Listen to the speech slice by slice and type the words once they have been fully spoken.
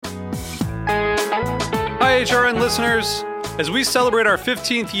HRN listeners. As we celebrate our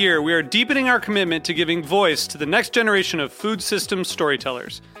 15th year, we are deepening our commitment to giving voice to the next generation of food systems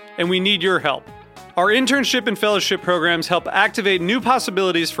storytellers, and we need your help. Our internship and fellowship programs help activate new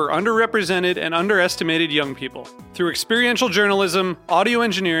possibilities for underrepresented and underestimated young people through experiential journalism, audio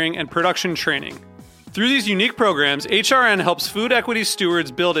engineering, and production training. Through these unique programs, HRN helps food equity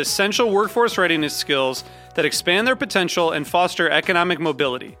stewards build essential workforce readiness skills that expand their potential and foster economic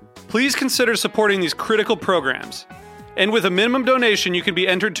mobility. Please consider supporting these critical programs. And with a minimum donation, you can be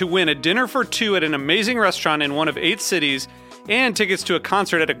entered to win a dinner for two at an amazing restaurant in one of 8 cities and tickets to a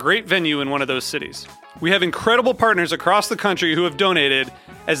concert at a great venue in one of those cities. We have incredible partners across the country who have donated,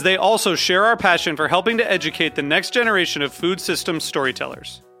 as they also share our passion for helping to educate the next generation of food systems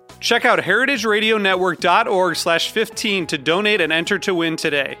storytellers. Check out heritageradionetwork.org/15 to donate and enter to win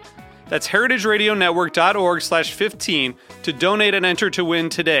today. That's heritageradionetwork.org/15 to donate and enter to win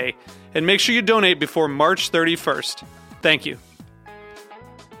today. And make sure you donate before March 31st. Thank you.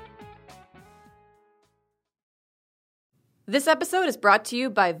 This episode is brought to you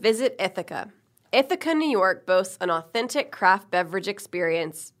by Visit Ithaca. Ithaca, New York boasts an authentic craft beverage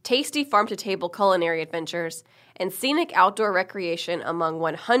experience, tasty farm-to-table culinary adventures, and scenic outdoor recreation among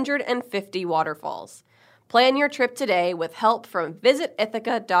 150 waterfalls. Plan your trip today with help from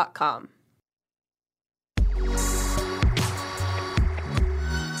visitithaca.com.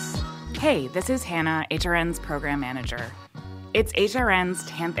 Hey, this is Hannah, HRN's program manager. It's HRN's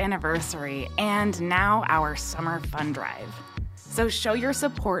 10th anniversary and now our summer fun drive. So show your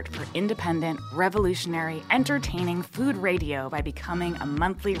support for independent, revolutionary, entertaining food radio by becoming a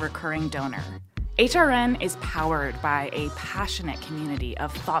monthly recurring donor. HRN is powered by a passionate community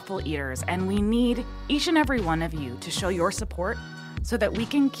of thoughtful eaters, and we need each and every one of you to show your support so that we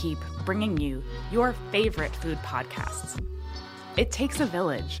can keep bringing you your favorite food podcasts. It takes a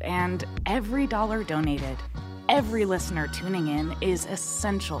village, and every dollar donated, every listener tuning in is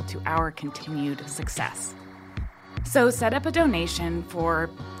essential to our continued success. So set up a donation for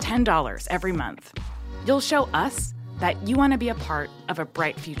 $10 every month. You'll show us that you want to be a part of a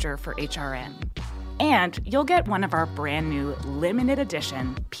bright future for HRN. And you'll get one of our brand new limited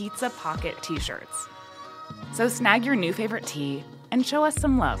edition Pizza Pocket t-shirts. So snag your new favorite tea and show us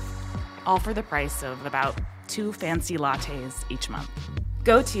some love, all for the price of about 2 fancy lattes each month.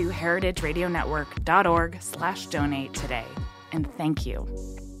 Go to heritageradionetwork.org/donate today. And thank you.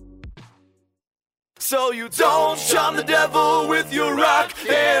 So you don't charm the devil with your rock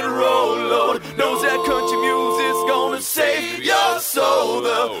and roll load. Knows that country music's gonna save your soul.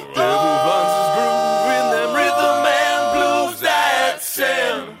 The devil finds his groove in them rhythm and blues that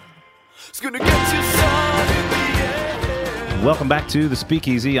sound. It's gonna get you some in the end. Welcome back to the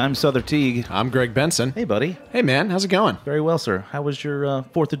Speakeasy. I'm Souther Teague. I'm Greg Benson. Hey, buddy. Hey, man. How's it going? Very well, sir. How was your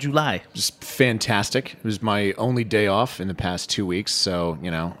 4th of July? Just fantastic. It was my only day off in the past 2 weeks, so,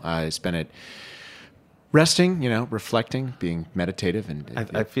 I spent it resting, reflecting, being meditative, and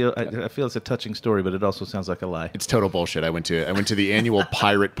I feel it's a touching story, but it also sounds like a lie. It's total bullshit. I went to the annual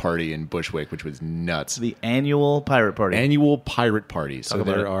pirate party in Bushwick, which was nuts. The annual pirate party. Annual pirate party. So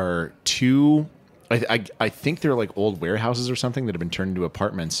there are 2. I think they're like old warehouses or something that have been turned into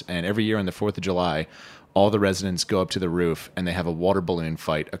apartments. And every year on the 4th of July, all the residents go up to the roof and they have a water balloon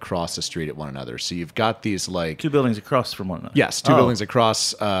fight across the street at one another. So you've got these 2 buildings across from one another. Yes, 2 buildings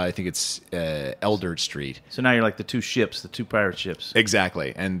across. I think it's Eldert Street. So now you're like the 2 ships, the 2 pirate ships.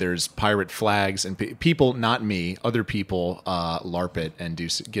 Exactly. And there's pirate flags and people, not me, other people LARP it and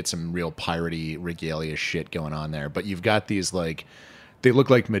get some real piratey regalia shit going on there. But you've got these they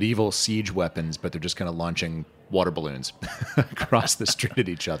look like medieval siege weapons, but they're just kind of launching water balloons across the street at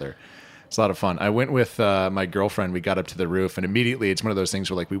each other. It's a lot of fun. I went with my girlfriend. We got up to the roof, and immediately it's one of those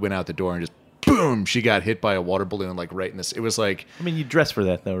things where we went out the door and just boom, she got hit by a water balloon right in this. It was like, I mean, you dress for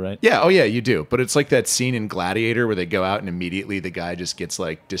that though, right? Yeah. Oh yeah, you do. But it's like that scene in Gladiator where they go out and immediately the guy just gets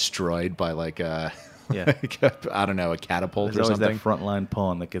destroyed by I don't know, a catapult There's or something. There's always that frontline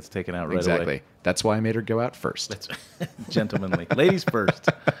pawn that gets taken out right away. Exactly. That's why I made her go out first. That's gentlemanly. Ladies first.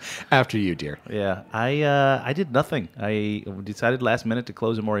 After you, dear. Yeah. I did nothing. I decided last minute to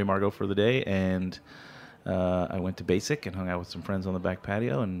close Amore Margot for the day, and I went to Basic and hung out with some friends on the back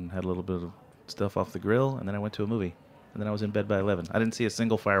patio and had a little bit of stuff off the grill, and then I went to a movie. And then I was in bed by 11. I didn't see a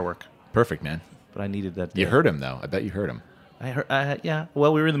single firework. Perfect, man. But I needed that day. You heard him, though. I bet you heard him. I heard, yeah.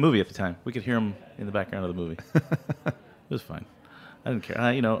 Well, we were in the movie at the time. We could hear him in the background of the movie. It was fine. I didn't care.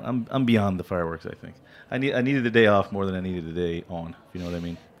 I'm beyond the fireworks, I think. I needed the day off more than I needed the day on, if you know what I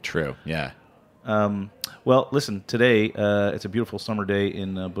mean. True, yeah. Well, listen, today it's a beautiful summer day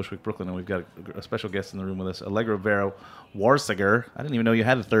in Bushwick, Brooklyn, and we've got a special guest in the room with us, Allegra Vera Warsiger. I didn't even know you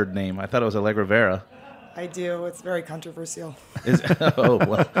had a third name. I thought it was Allegra Vera. I do. It's very controversial. Oh,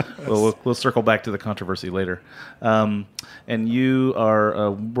 well, we'll circle back to the controversy later. And you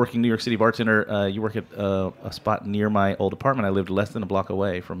are working New York City bartender. You work at a spot near my old apartment. I lived less than a block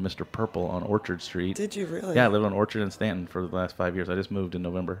away from Mr. Purple on Orchard Street. Did you really? Yeah, I lived on Orchard and Stanton for the last 5 years. I just moved in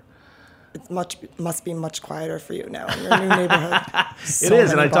November. It must be much quieter for you now in your new neighborhood. It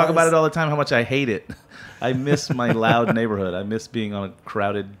is, and I talk about it all the time, how much I hate it. I miss my loud neighborhood. I miss being on a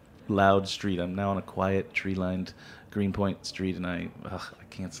crowded, loud street. I'm now on a quiet, tree-lined Greenpoint Street, and I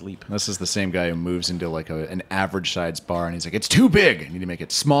can't sleep. This is the same guy who moves into like an average-sized bar, and he's like, it's too big. I need to make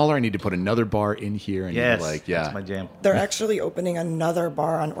it smaller. I need to put another bar in here. And Yes, like, yeah. that's my jam. They're actually opening another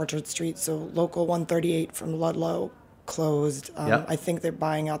bar on Orchard Street. So Local 138 from Ludlow closed. Yep. I think they're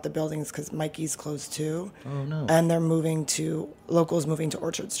buying out the buildings because Mikey's closed too. Oh, no. And they're Local's moving to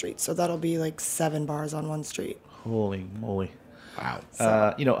Orchard Street. So that'll be like 7 bars on one street. Holy moly. Wow.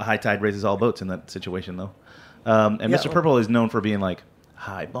 A high tide raises all boats in that situation, though. And Yeah, Mr. Purple is known for being like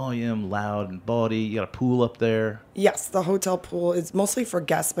high volume, loud and bawdy. You got a pool up there. Yes, the hotel pool is mostly for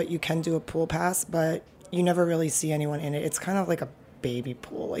guests, but you can do a pool pass, but you never really see anyone in it. It's kind of like a baby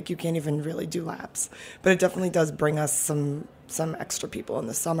pool. Like you can't even really do laps. But it definitely does bring us some extra people in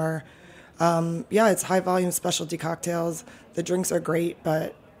the summer. It's high volume specialty cocktails. The drinks are great,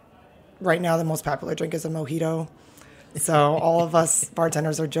 but right now the most popular drink is a mojito. So all of us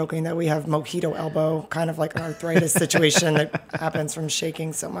bartenders are joking that we have mojito elbow, kind of like an arthritis situation that happens from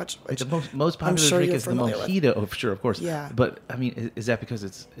shaking so much. Which The most I'm popular sure drink you're is the familiar with. mojito. Oh, sure, of course. Yeah. But, I mean, is that because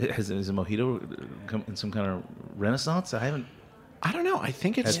is a mojito come in some kind of renaissance? I don't know. I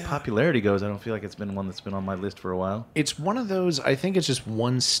think it's As popularity goes, I don't feel like it's been one that's been on my list for a while. It's one of those. I think it's just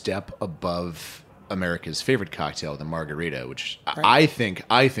one step above America's favorite cocktail, the margarita, which I think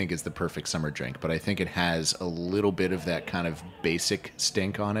is the perfect summer drink. But I think it has a little bit of that kind of basic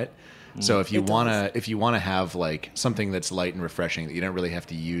stink on it. So if you wanna have like something that's light and refreshing that you don't really have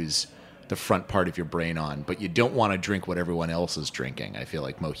to use the front part of your brain on, but you don't want to drink what everyone else is drinking, I feel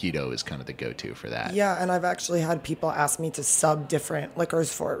like mojito is kind of the go-to for that. Yeah, and I've actually had people ask me to sub different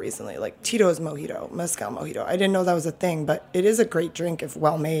liquors for it recently, like Tito's mojito, mezcal mojito. I didn't know that was a thing, but it is a great drink if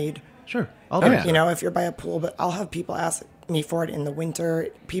well made. Sure. I'll do it. You know, if you're by a pool, but I'll have people ask me for it in the winter.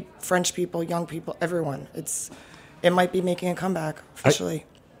 French people, young people, everyone. It might be making a comeback officially.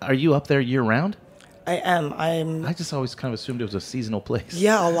 Are you up there year round? I am. I just always kind of assumed it was a seasonal place.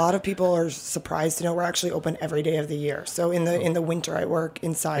 Yeah, a lot of people are surprised to know we're actually open every day of the year. So in the winter, I work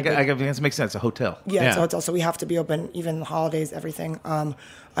inside. I guess it makes sense. A hotel. Yeah, it's a hotel, so we have to be open even the holidays, everything. I'm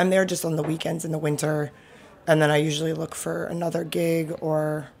there just on the weekends in the winter, and then I usually look for another gig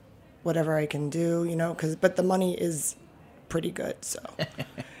or whatever I can do, but the money is pretty good, so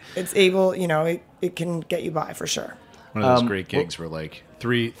it's able, it can get you by for sure. One of those great gigs where like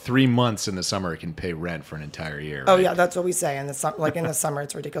three months in the summer can pay rent for an entire year. Oh right? yeah, that's what we say. In the summer,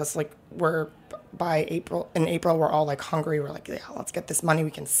 it's ridiculous. Like in April, we're all like hungry. We're like, yeah, let's get this money. We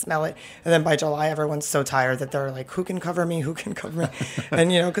can smell it. And then by July, everyone's so tired that they're like, who can cover me? Who can cover me?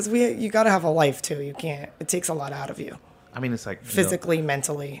 And because you got to have a life too. You can't. It takes a lot out of you. I mean, it's like physically,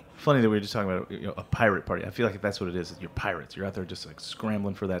 mentally. Funny that we were just talking about a pirate party. I feel like that's what it is. You're pirates. You're out there just like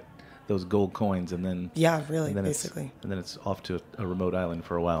scrambling for those gold coins, and then basically, and then it's off to a remote island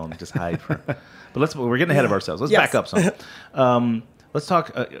for a while and just hide for. But we're getting ahead of ourselves. Let's back up some. Let's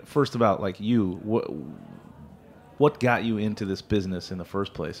talk first about like you. What got you into this business in the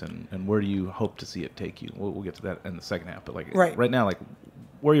first place, and where do you hope to see it take you? We'll get to that in the second half. But right now, like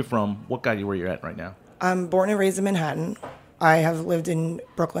where are you from? What got you where you're at right now? I'm born and raised in Manhattan. I have lived in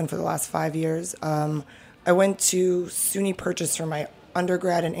Brooklyn for the last 5 years. I went to SUNY Purchase for my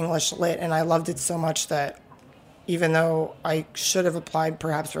undergrad in English Lit, and I loved it so much that even though I should have applied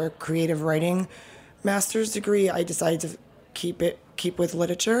perhaps for a creative writing master's degree, I decided to keep with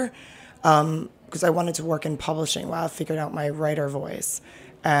literature because I wanted to work in publishing while I figured out my writer voice.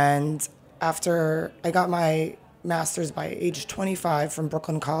 And after I got my master's by age 25 from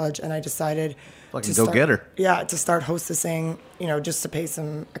Brooklyn College, and I decided to start hostessing, just to pay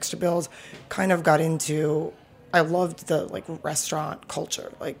some extra bills. Kind of got into, I loved the restaurant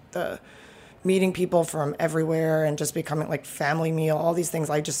culture, like the meeting people from everywhere and just becoming like family meal, all these things.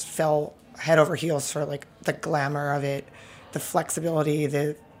 I just fell head over heels for like the glamour of it, the flexibility,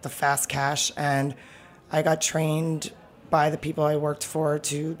 the fast cash. And I got trained by the people I worked for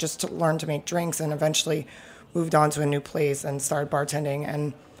to learn to make drinks, and eventually moved on to a new place and started bartending.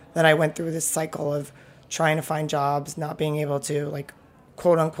 And then I went through this cycle of trying to find jobs, not being able to, like,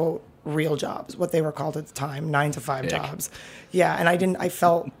 quote unquote, real jobs, what they were called at the time, 9-to-5 Ick. jobs. Yeah, and I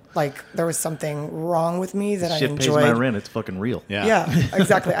felt like there was something wrong with me that I Shit enjoyed. pays my rent. It's fucking real. Yeah,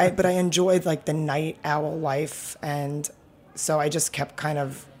 exactly. But I enjoyed like the night owl life, and so I just kept kind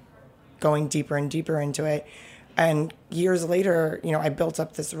of going deeper and deeper into it. And years later, I built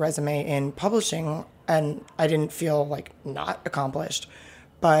up this resume in publishing, and I didn't feel like not accomplished.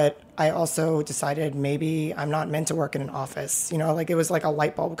 But I also decided maybe I'm not meant to work in an office. Like it was like a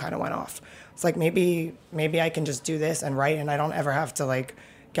light bulb kind of went off. It's like maybe I can just do this and write, and I don't ever have to like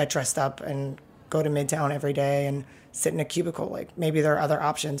get dressed up and go to Midtown every day and sit in a cubicle. Like maybe there are other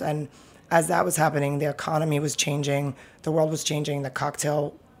options. And as that was happening, the economy was changing, the world was changing, the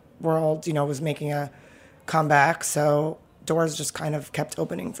cocktail world, was making a comeback. So doors just kind of kept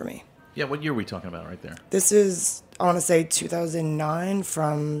opening for me. Yeah, what year are we talking about right there? This is, I want to say 2009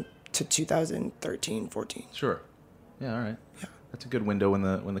 to 2013, 14. Sure. Yeah, all right. Yeah. That's a good window when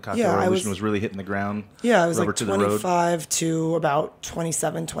the cocktail Yeah, revolution was really hitting the ground. Yeah, I was rubber like to the road. 25 to about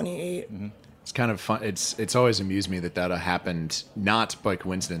 27, 28. Mm-hmm. It's kind of fun. It's always amused me that happened not by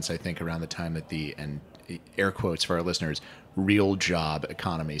coincidence. I think around the time that and air quotes for our listeners, real job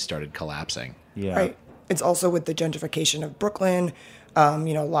economy started collapsing. Yeah. Right. It's also with the gentrification of Brooklyn.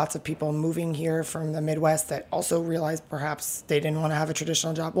 Lots of people moving here from the Midwest that also realized perhaps they didn't want to have a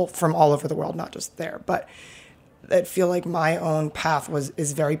traditional job. Well, from all over the world, not just there. But I feel like my own path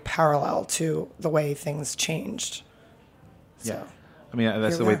is very parallel to the way things changed. So, Yeah. I mean,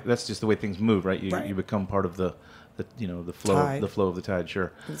 that's here the we way. are. That's just the way things move, right? Right. You become part of the flow, Tide. the flow of the tide.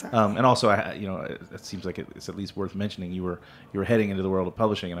 Sure. Exactly. And also, it seems like it's at least worth mentioning. You were heading into the world of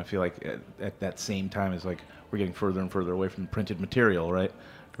publishing, and I feel like at that same time, it's like we're getting further and further away from printed material, right?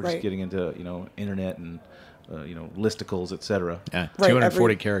 We're just Right. getting into internet and listicles, etc. Yeah, Right,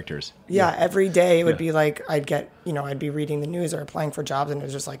 240 characters. Yeah, every day it would Yeah. be like I'd be reading the news or applying for jobs, and it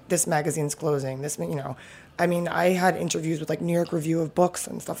was just like, this magazine's closing. I mean, I had interviews with like New York Review of Books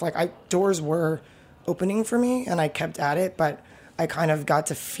and stuff. Doors were opening for me, and I kept at it, but I kind of got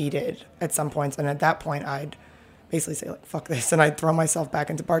defeated at some points, and at that point, I'd basically say like, fuck this, and I'd throw myself back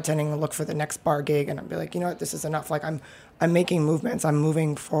into bartending and look for the next bar gig, and I'd be like, you know what, this is enough. Like I'm making movements, I'm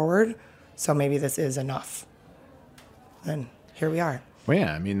moving forward, so maybe this is enough. And here we are. Well,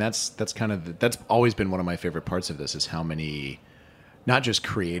 yeah, I mean that's kind of that's always been one of my favorite parts of this is how many, not just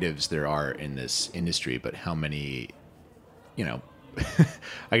creatives there are in this industry, but how many,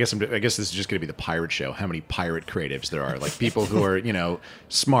 I guess this is just going to be the pirate show. How many pirate creatives there are? Like people who are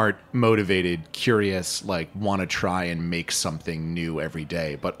smart, motivated, curious, like want to try and make something new every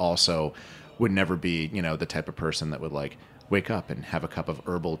day, but also would never be the type of person that would like wake up and have a cup of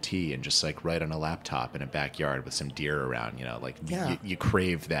herbal tea and just like write on a laptop in a backyard with some deer around. Yeah. You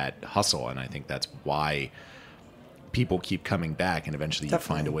crave that hustle, and I think that's why people keep coming back, and eventually you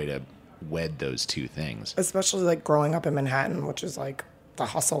find a way to wed those two things. Especially like growing up in Manhattan, which is like the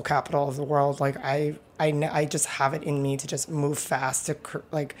hustle capital of the world. Like I just have it in me to just move fast,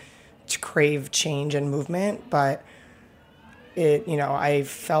 to crave change and movement. But I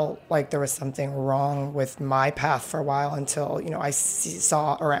felt like there was something wrong with my path for a while until, I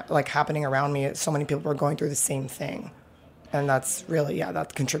saw happening around me, so many people were going through the same thing. And that's really,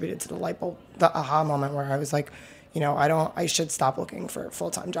 that contributed to the light bulb, the aha moment where I was like, I should stop looking for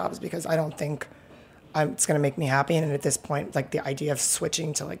full-time jobs because I don't think it's going to make me happy. And at this point, like the idea of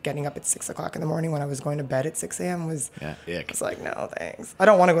switching to like getting up at 6 o'clock in the morning when I was going to bed at 6 a.m. was like, no, thanks. I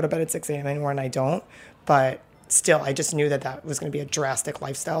don't want to go to bed at 6 a.m. anymore, and I don't. But still, I just knew that was going to be a drastic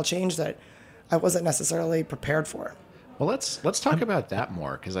lifestyle change that I wasn't necessarily prepared for. Well, let's talk about that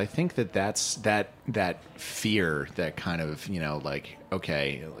more, because I think that's that fear that kind of like,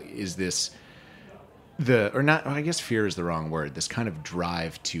 okay, is this or not? I guess fear is the wrong word. This kind of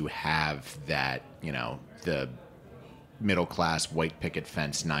drive to have that the middle class white picket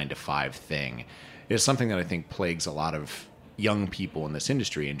fence 9-to-5 thing is something that I think plagues a lot of young people in this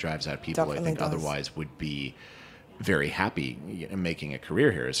industry and drives out people Definitely I think does. otherwise would be very happy in making a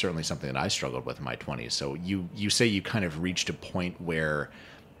career here. Is certainly something that I struggled with in my 20s. So you say you kind of reached a point where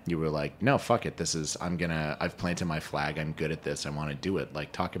you were like, no, fuck it. I've planted my flag. I'm good at this. I want to do it.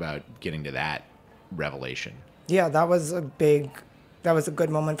 Like, talk about getting to that revelation. Yeah, that was a good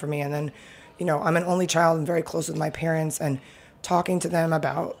moment for me. And then, I'm an only child and very close with my parents, and talking to them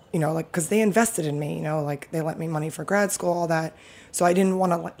about, because they invested in me, like they lent me money for grad school, all that. So I didn't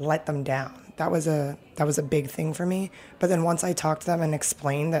want to let them down. That was a big thing for me. But then once I talked to them and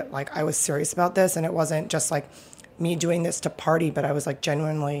explained that like I was serious about this, and it wasn't just like me doing this to party, but I was like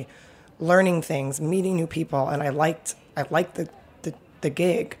genuinely learning things, meeting new people, and I liked the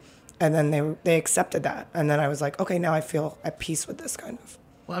gig. And then they accepted that. And then I was like, okay, now I feel at peace with this kind of.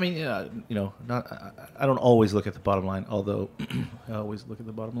 Well, I mean, I don't always look at the bottom line, although I always look at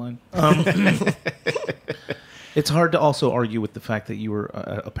the bottom line. It's hard to also argue with the fact that you were,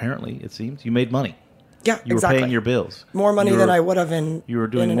 apparently, it seems, you made money. Yeah, You were paying your bills. More money than I would have in. You were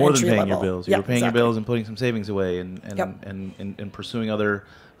doing in an more than entry paying level. your bills. You Yeah, were paying exactly. your bills and putting some savings away and Yep. and pursuing other,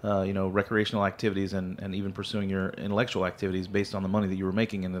 recreational activities and even pursuing your intellectual activities based on the money that you were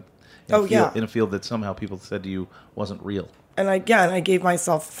making in a field that somehow people said to you wasn't real. And again, I gave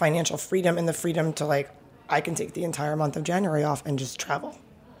myself financial freedom and the freedom to I can take the entire month of January off and just travel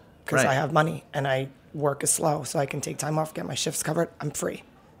because Right. I have money and I work is slow, so I can take time off, get my shifts covered. I'm free,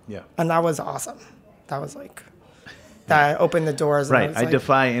 Yeah. and that was awesome. That was that opened the doors. And Right. I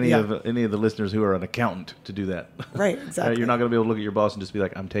defy any yeah. of the listeners who are an accountant to do that. Right, exactly. You're not going to be able to look at your boss and just be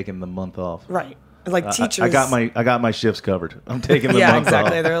like, "I'm taking the month off." Right, teachers. I got my shifts covered. I'm taking the yeah, month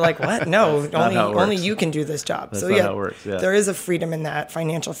exactly. off. They're like, what? No, not how it only works. you can do this job. That's so not yeah, how it works, yeah. there is a freedom in that,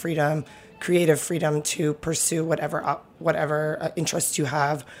 financial freedom, creative freedom to pursue whatever interests you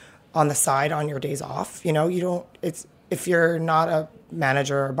have on the side on your days off. You don't. If you're not a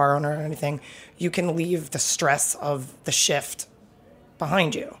manager or bar owner or anything, you can leave the stress of the shift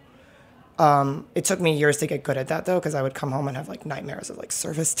behind you. It took me years to get good at that though, because I would come home and have nightmares of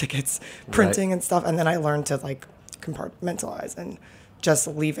service tickets, printing and stuff, and then I learned to compartmentalize and just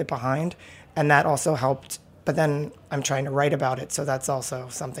leave it behind, and that also helped. But then I'm trying to write about it, so that's also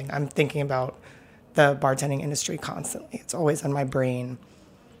something I'm thinking about. The bartending industry constantly. It's always on my brain,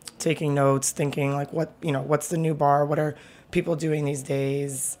 taking notes, thinking what's the new bar, what are people doing these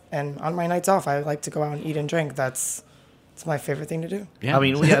days, and on my nights off I like to go out and eat and drink. It's my favorite thing to do. Yeah. I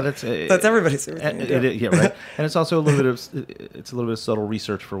mean, yeah, that's That's everybody's favorite thing to do. yeah, right. And it's also a little bit of subtle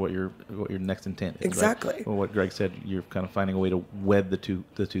research for what your next intent is. Exactly. Right? Well, what Greg said, you're kind of finding a way to wed the two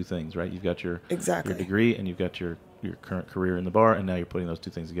things, right? You've got your Exactly. your degree and you've got your current career in the bar, and now you're putting those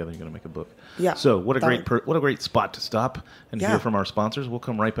two things together. You're going to make a book. Yeah. So what a great spot to stop and Yeah. hear from our sponsors. We'll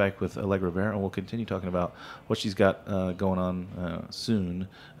come right back with Allegra Vera, and we'll continue talking about what she's got going on soon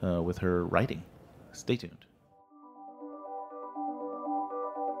with her writing. Stay tuned.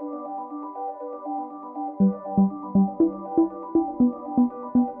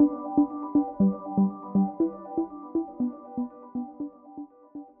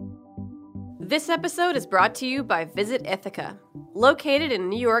 This episode is brought to you by Visit Ithaca. Located in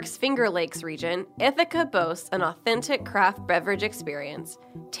New York's Finger Lakes region, Ithaca boasts an authentic craft beverage experience,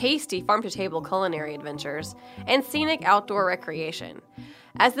 tasty farm-to-table culinary adventures, and scenic outdoor recreation.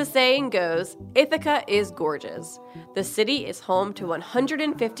 As the saying goes, Ithaca is gorgeous. The city is home to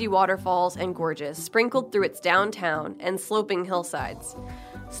 150 waterfalls and gorges sprinkled through its downtown and sloping hillsides.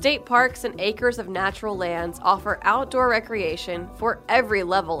 State parks and acres of natural lands offer outdoor recreation for every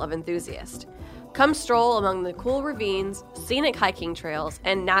level of enthusiast. Come stroll among the cool ravines, scenic hiking trails,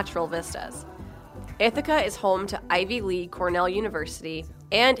 and natural vistas. Ithaca is home to Ivy League Cornell University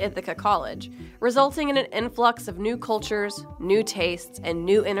and Ithaca College, resulting in an influx of new cultures, new tastes, and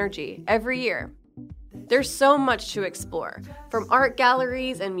new energy every year. There's so much to explore, from art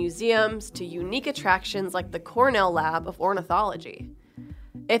galleries and museums to unique attractions like the Cornell Lab of Ornithology.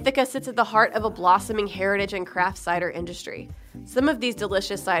 Ithaca sits at the heart of a blossoming heritage and craft cider industry. Some of these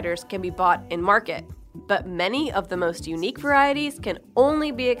delicious ciders can be bought in market, but many of the most unique varieties can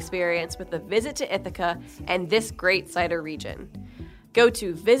only be experienced with a visit to Ithaca and this great cider region. Go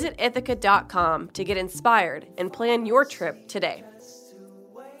to visitithaca.com to get inspired and plan your trip today.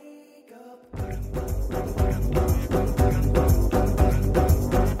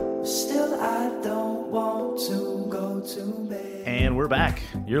 Still, I don't want to go to bed. And we're back.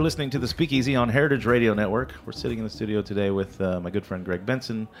 You're listening to The Speakeasy on Heritage Radio Network. We're sitting in the studio today with my good friend Greg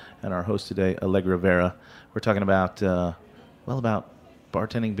Benson and our host today, Allegra Vera. We're talking about, about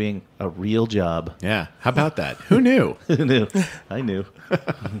bartending being a real job. Yeah. How about that? Who knew? Who knew? I knew.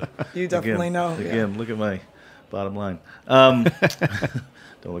 You definitely know. Yeah. Again, look at my bottom line.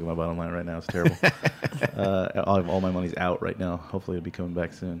 Don't look at my bottom line right now. It's terrible. All my money's out right now. Hopefully it'll be coming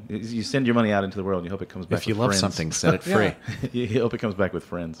back soon. You send your money out into the world and you hope it comes back If you with love friends. something, set it free. You hope it comes back with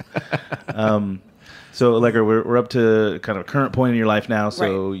friends. So, Allegra, we're up to kind of a current point in your life now.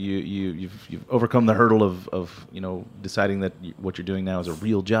 So Right. you've overcome the hurdle of deciding that what you're doing now is a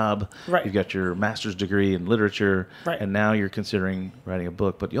real job. Right. You've got your master's degree in literature, Right. and now you're considering writing a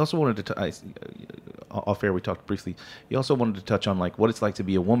book. But you also wanted to, off air we talked briefly. You also wanted to touch on what it's like to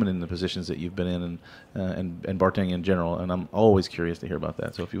be a woman in the positions that you've been in, and bartending in general. And I'm always curious to hear about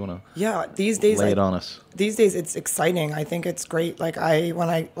that. So if you want to, Yeah, these days lay it on us. These days it's exciting. I think it's great. Like I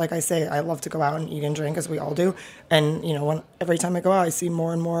love to go out and eat and drink, as we all do. And every time I go out, I see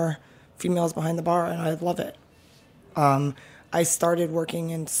more and more females behind the bar, and I love it. I started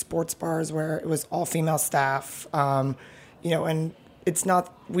working in sports bars where it was all female staff, and it's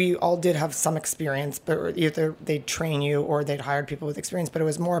not, we all did have some experience, but either they'd train you or they'd hired people with experience, but it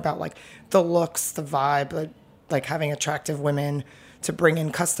was more about like the looks, the vibe, like having attractive women to bring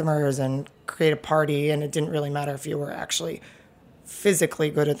in customers and create a party. And it didn't really matter if you were actually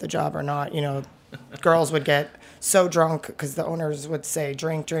physically good at the job or not. Girls would get so drunk because the owners would say,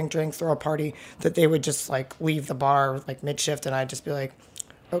 drink, drink, drink, throw a party, that they would just like leave the bar like mid-shift. And I'd just be like,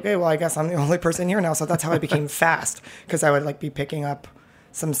 okay, well, I guess I'm the only person here now. So that's how I became fast, because I would like be picking up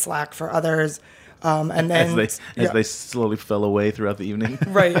some slack for others. And then as they slowly fell away throughout the evening.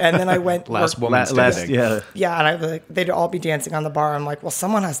 Right. And then I went Last woman standing. Yeah, and I was like, they'd all be dancing on the bar. I'm like, well,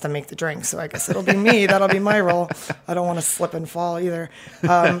 someone has to make the drink, so I guess it'll be me. That'll be my role. I don't want to slip and fall either.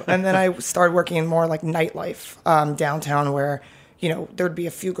 And then I started working in more like nightlife downtown, where there'd be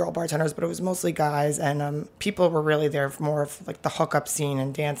a few girl bartenders, but it was mostly guys, and people were really there for more of like the hookup scene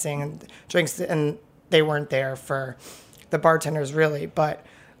and dancing and drinks, and they weren't there for the bartenders really. But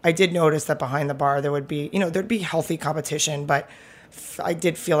I did notice that behind the bar there would be, there'd be healthy competition, but I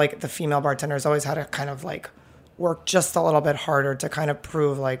did feel like the female bartenders always had to kind of like work just a little bit harder to kind of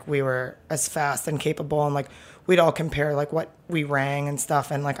prove like we were as fast and capable, and like we'd all compare like what we rang and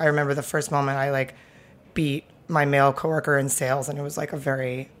stuff. And like I remember the first moment I like beat my male coworker in sales, and it was like a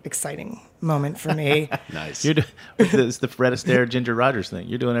very exciting moment for me. Nice. It's the Fred Astaire, Ginger Rogers thing.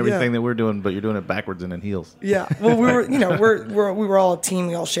 You're doing everything that we're doing, but you're doing it backwards and in heels. Yeah. Well, we were, we were all a team.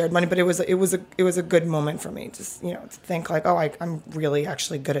 We all shared money, but it was a good moment for me. Just, to think like, oh, I'm really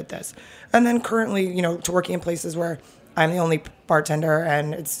actually good at this. And then currently, to working in places where I'm the only bartender,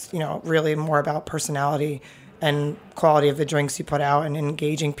 and it's, really more about personality and quality of the drinks you put out, and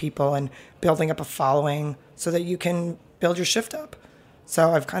engaging people and building up a following so that you can build your shift up.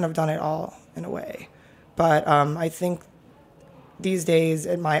 So I've kind of done it all in a way. But I think these days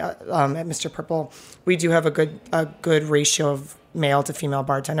at Mr. Purple, we do have a good ratio of male to female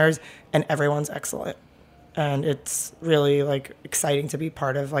bartenders, and everyone's excellent. And it's really like exciting to be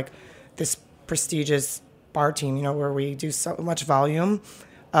part of like this prestigious bar team, where we do so much volume,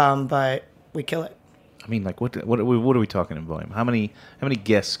 but we kill it. I mean, like what are we talking in volume? How many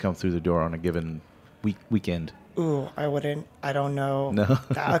guests come through the door on a given weekend? Ooh, I don't know. No.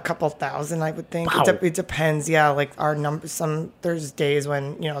 A couple thousand, I would think. Wow. It depends. Yeah, like our number. There's days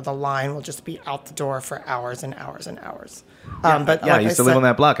when the line will just be out the door for hours and hours and hours. But yeah, I used to live on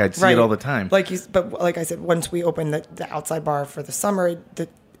that block. I'd see it all the time. But like I said, once we open the outside bar for the summer,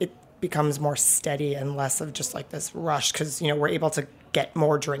 it becomes more steady and less of just like this rush, because we're able to get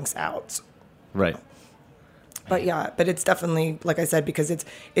more drinks out. Right. But yeah, but it's definitely, like I said, because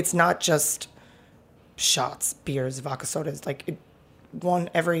it's not just shots, beers, vodka sodas. Like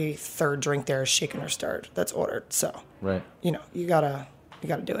every third drink there is shaken or stirred that's ordered. So right, you gotta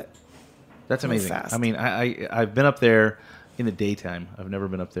do it. That's amazing. Fast. I mean, I've been up there in the daytime. I've never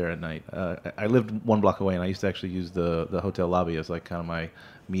been up there at night. I lived one block away, and I used to actually use the hotel lobby as like kind of my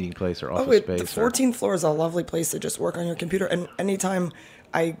meeting place or office space. The 14th floor is a lovely place to just work on your computer. And anytime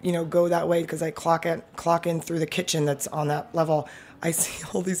I go that way, because I clock in through the kitchen that's on that level, I see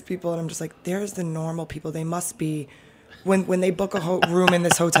all these people, and I'm just like, there's the normal people. They must be, when they book a room in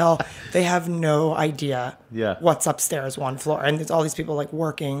this hotel, they have no idea what's upstairs one floor, and there's all these people like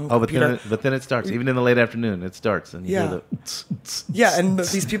working. Oh, but then it starts. Even in the late afternoon, it starts, and you hear the and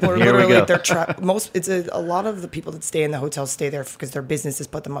these people are literally like, they're trapped. A lot of the people that stay in the hotel stay there because their businesses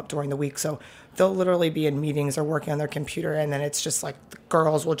put them up during the week, so they'll literally be in meetings or working on their computer, and then it's just like the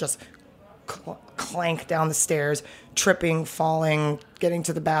girls will just clank down the stairs, tripping, falling, getting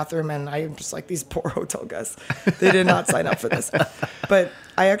to the bathroom, and I'm just like, these poor hotel guests. They did not sign up for this. But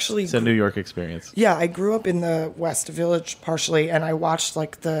I actually... It's a New York experience. Yeah, I grew up in the West Village partially, and I watched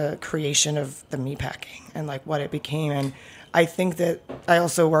like the creation of the meatpacking and like what it became. And I think that I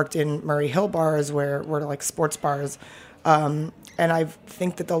also worked in Murray Hill bars where we're like sports bars. And I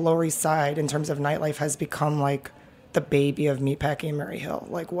think that the Lower East Side, in terms of nightlife, has become like the baby of meatpacking in Murray Hill.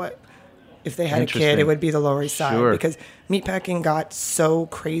 Like what... If they had a kid, it would be the Lower East Side, because meatpacking got so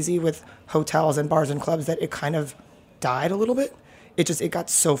crazy with hotels and bars and clubs that it kind of died a little bit. It got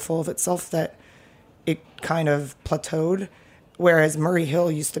so full of itself that it kind of plateaued. Whereas Murray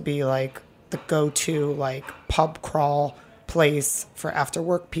Hill used to be like the go-to like pub crawl place for after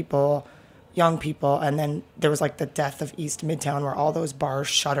work people, young people, and then there was like the death of East Midtown where all those bars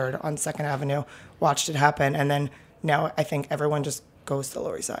shuttered on 2nd Avenue. Watched it happen, and then now I think everyone just goes to the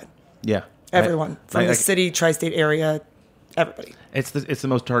Lower East Side. Yeah. Everyone from the city, tri-state area, everybody. It's the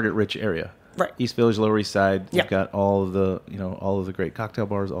most target-rich area. Right. East Village, Lower East Side. You've got all of the great cocktail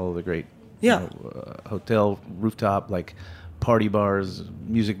bars, all of the great hotel rooftop, like party bars,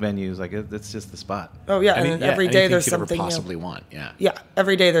 music venues. Like it's just the spot. Oh yeah, and every day there's you could something ever new. possibly want. Yeah. Yeah,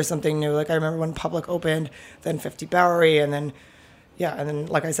 every day there's something new. Like I remember when Public opened, then 50 Bowery, and then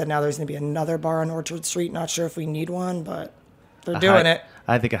like I said, now there's going to be another bar on Orchard Street. Not sure if we need one, but they're doing it.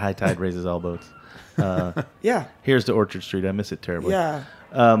 I think a high tide raises all boats. Yeah. Here's to Orchard Street. I miss it terribly. Yeah.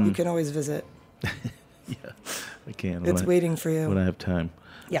 You can always visit. Yeah, I can. It's waiting for you. when I have time.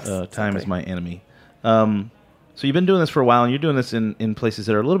 Yes. Time is exactly. my enemy. So you've been doing this for a while, and you're doing this in places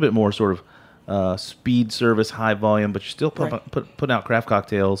that are a little bit more sort of speed service, high volume, but you're still putting out craft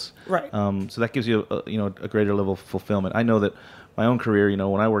cocktails. Right. So that gives you a greater level of fulfillment. I know that my own career,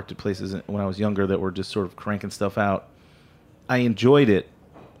 when I worked at places when I was younger that were just sort of cranking stuff out, I enjoyed it,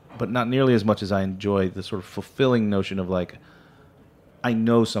 but not nearly as much as I enjoy the sort of fulfilling notion of like, I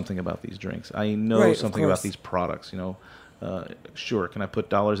know something about these drinks. I know Right, of something about course. these products. Sure, can I put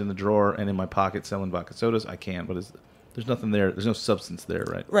dollars in the drawer and in my pocket selling vodka sodas? I can, but there's nothing there. There's no substance there,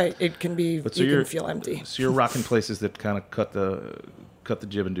 right? Right. It can be. But so you you're can feel empty. So you're rocking places that kind of cut the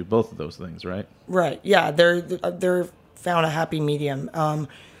jib and do both of those things, right? Right. Yeah. They're found a happy medium.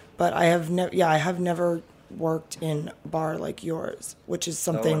 But I have never worked in a bar like yours, which is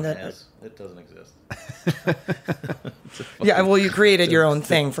something it doesn't exist. Yeah, well, you created your own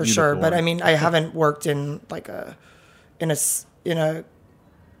thing for sure, but unicorn. I mean, I haven't worked in like in a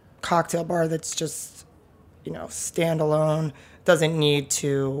cocktail bar that's just standalone. Doesn't need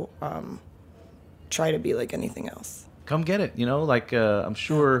to try to be like anything else. Come get it. I'm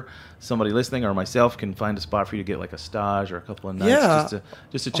sure somebody listening or myself can find a spot for you to get like a stage or a couple of nights Yeah.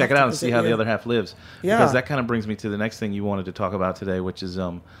 just to I'll check have it to out and see visit how the you. other half lives. Yeah. Because that kind of brings me to the next thing you wanted to talk about today, which is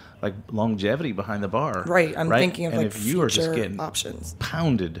like longevity behind the bar. Right. I'm thinking of and like if you are just future getting options.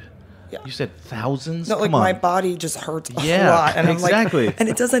 pounded. Yeah. You said thousands? No, like Come on. my body just hurts a Yeah, lot, and I'm exactly. like, and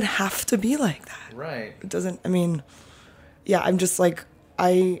it doesn't have to be like that. Right. It doesn't. I mean, yeah, I'm just like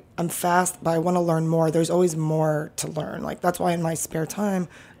I'm fast, but I want to learn more. There's always more to learn. Like that's why in my spare time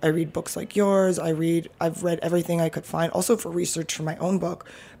I read books like yours. I've read everything I could find, also for research for my own book,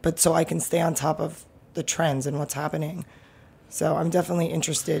 but so I can stay on top of the trends and what's happening. So I'm definitely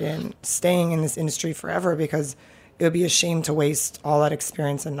interested in staying in this industry forever because it would be a shame to waste all that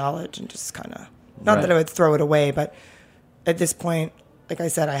experience and knowledge and just kind of, not Right. that I would throw it away, but at this point, like I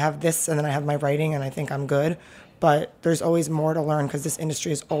said, I have this and then I have my writing and I think I'm good, but there's always more to learn because this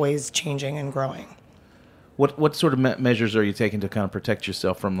industry is always changing and growing. What sort of measures are you taking to kind of protect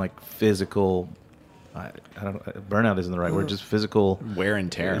yourself from like physical? I don't. Burnout isn't the right word. Just physical Wear and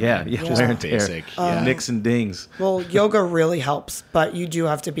tear. Yeah, man. yeah, Just wear and tear. basic. Yeah. Nicks and dings. Well, yoga really helps, but you do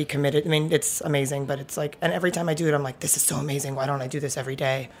have to be committed. I mean, it's amazing, but it's like, and every time I do it, I'm like, this is so amazing. Why don't I do this every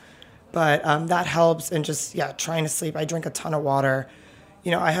day? But that helps. And just, trying to sleep. I drink a ton of water.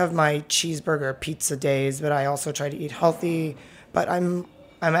 I have my cheeseburger pizza days, but I also try to eat healthy. But I'm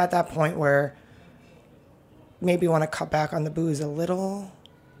at that point where maybe want to cut back on the booze a little.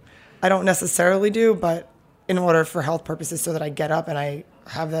 I don't necessarily do, but in order for health purposes, so that I get up and I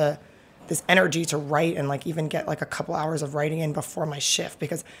have this energy to write and like even get like a couple hours of writing in before my shift,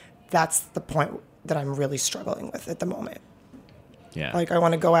 because that's the point that I'm really struggling with at the moment. Yeah. Like I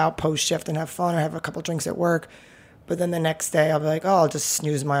want to go out post shift and have fun or have a couple drinks at work, but then the next day I'll be like, I'll just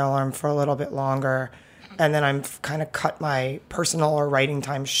snooze my alarm for a little bit longer. And then I'm kind of cut my personal or writing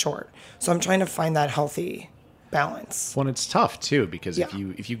time short. So I'm trying to find that healthy balance. Well, and it's tough too because Yeah.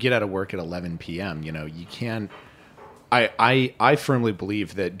 if you get out of work at 11 p.m., you can't. I firmly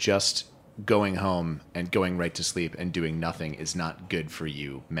believe that just going home and going right to sleep and doing nothing is not good for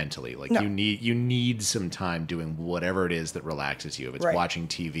you mentally. Like No. you need some time doing whatever it is that relaxes you. If it's Right. watching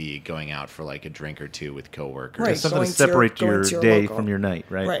TV, going out for like a drink or two with coworkers. Right. Something to Going to your- separate going your to your day local. from your night,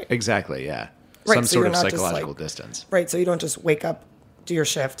 right? Right. Exactly. Yeah. Right, Some so sort you're of not just, psychological like- distance. Right. So you don't just wake up, do your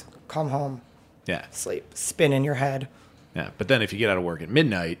shift, come home, Yeah. sleep, spin in your head. Yeah. But then if you get out of work at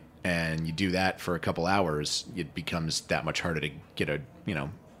midnight and you do that for a couple hours, it becomes that much harder to get a,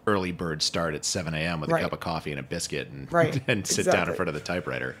 early bird start at 7 a.m. with a Right. cup of coffee and a biscuit and, Right, and sit down in exactly. front of the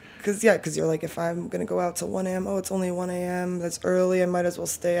typewriter. Because you're like, if I'm going to go out till 1 a.m., oh, it's only 1 a.m., that's early, I might as well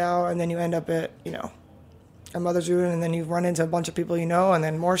stay out. And then you end up at, a mother's room, and then you run into a bunch of people and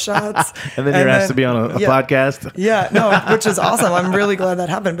then more shots. And then you're asked to be on a yeah. podcast. Yeah, no, which is awesome. I'm really glad that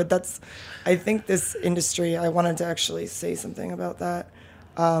happened. But I think this industry, I wanted to actually say something about that.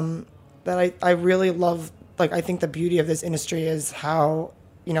 That I really love, like, I think the beauty of this industry is how,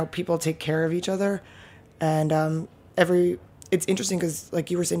 people take care of each other. And it's interesting because, like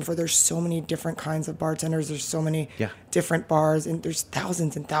you were saying before, there's so many different kinds of bartenders. There's so many Yeah. different bars, and there's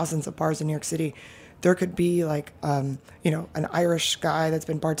thousands and thousands of bars in New York City. there could be like, an Irish guy that's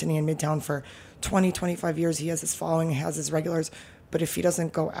been bartending in Midtown for 20, 25 years. He has his following, he has his regulars. But if he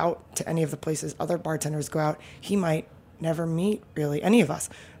doesn't go out to any of the places other bartenders go out, he might never meet really any of us.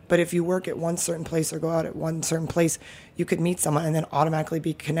 But if you work at one certain place or go out at one certain place, you could meet someone and then automatically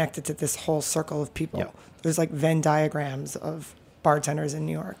be connected to this whole circle of people. Yep. There's like Venn diagrams of bartenders in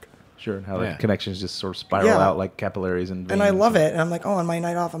New York. Sure, and how Yeah. the connections just sort of spiral Yeah. out like capillaries and veins. And I love it. And I'm like, oh, on my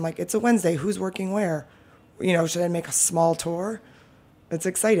night off, I'm like, it's a Wednesday. Who's working where? Should I make a small tour? It's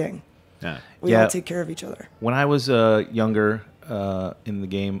exciting. Yeah. We Yeah. all take care of each other. When I was younger in the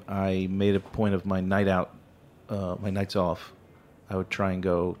game, I made a point of my night out, my nights off. I would try and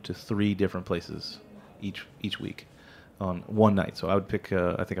go to 3 different places each week on one night. So I would pick.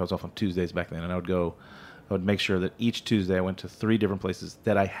 I think I was off on Tuesdays back then, and I would make sure that each Tuesday I went to 3 different places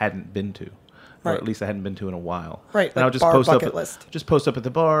that I hadn't been to, or Right. at least I hadn't been to in a while. Right, And I like would just bar post bucket up, list. just post up at the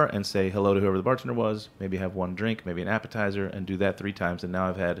bar and say hello to whoever the bartender was. Maybe have one drink, maybe an appetizer, and do that 3 times. And now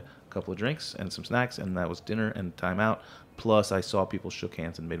I've had a couple of drinks and some snacks, and that was dinner and time out. Plus, I saw people, shook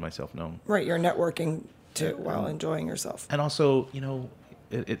hands, and made myself known. Right. You're networking while enjoying yourself. And also,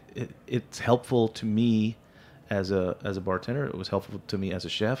 it's helpful to me as a bartender. It was helpful to me as a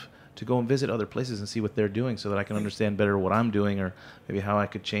chef to go and visit other places and see what they're doing, so that I can understand better what I'm doing, or maybe how I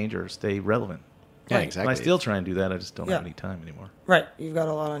could change or stay relevant. Yeah, Right. exactly. And I still try and do that. I just don't have Yeah. any time anymore. Right. You've got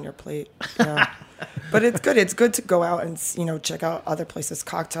a lot on your plate. Yeah. But it's good. It's good to go out and, check out other places,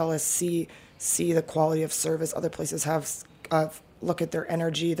 cocktail lists, see the quality of service other places have, look at their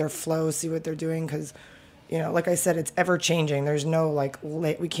energy, their flow, see what they're doing. Because, like I said, it's ever changing. There's no like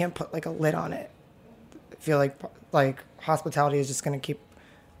lid. We can't put like a lid on it. I feel like hospitality is just going to keep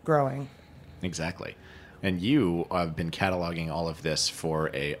growing. Exactly. And you have been cataloging all of this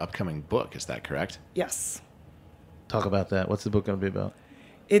for a upcoming book. Is that correct? Yes. Talk about that. What's the book going to be about?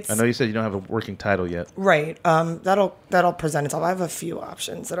 It's I know you said you don't have a working title yet. right. That'll present itself. I have a few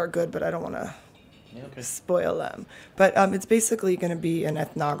options that are good, but I don't want to spoil them. But it's basically going to be an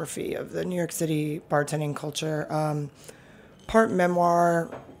ethnography of the New York City bartending culture, part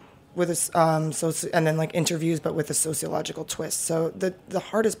memoir with a and then like interviews, but with a sociological twist. So the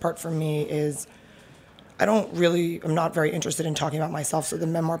hardest part for me is I'm not very interested in talking about myself. So the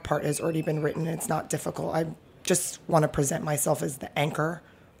memoir part has already been written, and it's not difficult. I just want to present myself as the anchor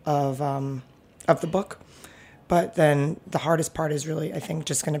of the book. But then the hardest part is really, I think,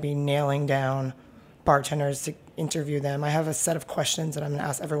 just going to be nailing down bartenders to interview them. I have a set of questions that I'm going to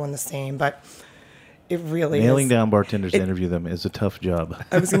ask everyone the same, but it really Nailing is. down bartenders to interview them is a tough job.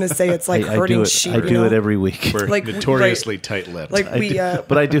 I was going to say it's like I hurting do it. sheep. I do it every week. We're Like, notoriously tight-lipped. Like we,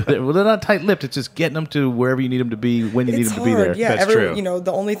 But I do it. Well, they're not tight-lipped. It's just getting them to wherever you need them to be when you need it's them hard. to be there. Yeah, That's true.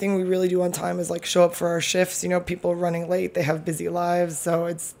 The only thing we really do on time is like show up for our shifts. People running late, they have busy lives,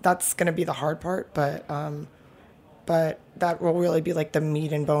 so that's going to be the hard part. But that will really be like the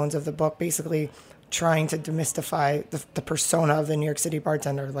meat and bones of the book, basically trying to demystify the persona of the New York City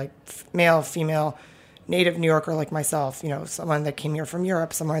bartender, like male, female, native New Yorker like myself, someone that came here from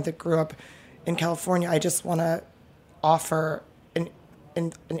Europe, someone that grew up in California. I just want to offer an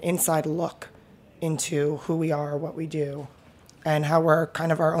inside look into who we are, what we do, and how we're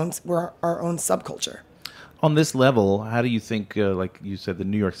kind of our own subculture. On this level, how do you think, like you said, the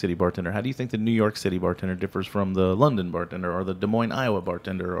New York City bartender, how do you think the New York City bartender differs from the London bartender or the Des Moines, Iowa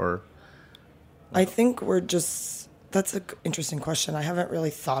bartender? Or I think that's an interesting question. I haven't really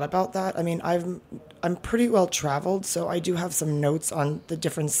thought about that. I mean, I'm pretty well traveled, so I do have some notes on the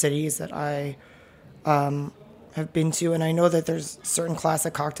different cities that I have been to, and I know that there's certain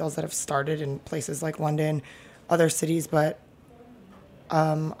classic cocktails that have started in places like London, other cities, but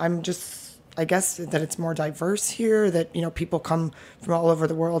I guess that it's more diverse here, that, people come from all over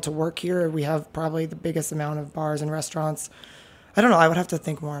the world to work here. We have probably the biggest amount of bars and restaurants. I don't know. I would have to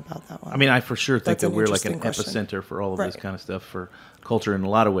think more about that one. I mean, I for sure think That's that an we're like an interesting question. epicenter for all of this Right. kind of stuff, for culture in a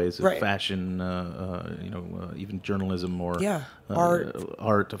lot of ways, of Right. fashion, even journalism or Yeah. Art.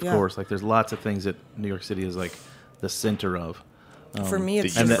 art, of Yeah. course. Like, there's lots of things that New York City is like the center of. For me,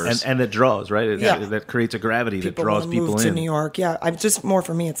 it's the And, just universe. and that draws, right? Yeah. That creates a gravity that people draws wanna people move in. to New York. Yeah, I'm just more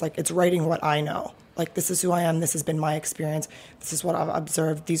for me. It's like it's writing what I know. Like, this is who I am. This has been my experience. This is what I've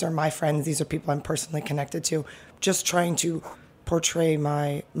observed. These are my friends. These are people I'm personally connected to. Just trying to portray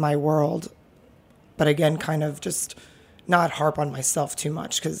my world, but again, kind of just not harp on myself too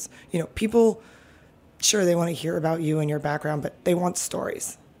much, because people, sure, they want to hear about you and your background, but they want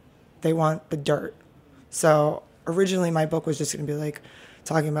stories. They want the dirt. So originally, my book was just going to be like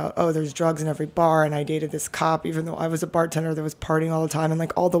talking about, oh, there's drugs in every bar, and I dated this cop, even though I was a bartender that was partying all the time, and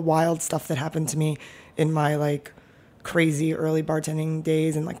like all the wild stuff that happened to me in my like crazy early bartending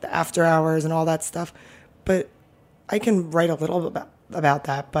days and like the after hours and all that stuff. But I can write a little bit about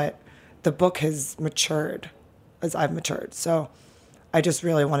that, but the book has matured as I've matured. So I just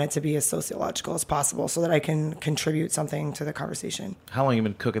really want it to be as sociological as possible so that I can contribute something to the conversation. How long have you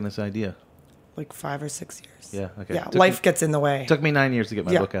been cooking this idea? Like 5 or 6 years. Yeah, okay. Yeah, life gets in the way. It took me 9 years to get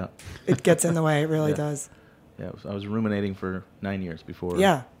my book out. It gets in the way. It really does. Yeah, I was ruminating for 9 years before.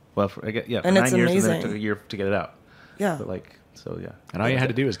 Yeah. Well, for 9 And years, it's and then it amazing. took a year to get it out. Yeah. But like, so yeah. And all you had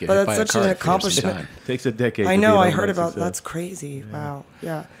to do was get But hit by that's a such car. an if you have some accomplishment. time. It takes a decade. I to know. be an I heard overnight about success. that's crazy. Wow.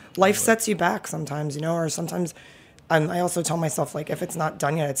 Yeah. Life sets you back sometimes, or sometimes I also tell myself, like, if it's not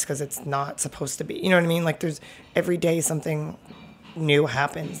done yet, it's because it's not supposed to be. You know what I mean? Like, there's every day something new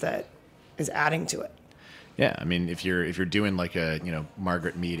happens that is adding to it. Yeah, I mean, if you're doing like a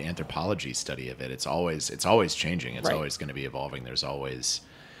Margaret Mead anthropology study of it, it's always changing. It's Right. always going to be evolving. There's always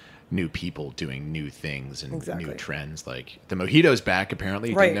new people doing new things and Exactly. new trends. Like the mojito's back. Apparently,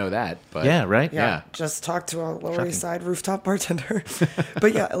 you Right. didn't know that. But Yeah, right? Yeah. Just talk to a Lower Shocking. East Side rooftop bartender.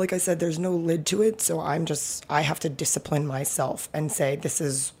 But yeah, like I said, there's no lid to it. So I have to discipline myself and say, this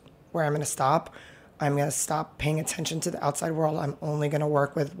is where I'm going to stop. I'm going to stop paying attention to the outside world. I'm only going to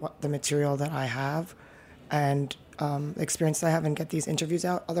work with the material that I have and the experience that I have and get these interviews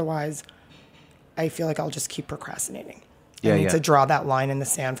out. Otherwise, I feel like I'll just keep procrastinating. Yeah, I need yeah. to draw that line in the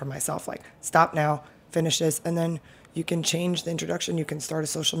sand for myself. Like, stop now, finish this, and then you can change the introduction. You can start a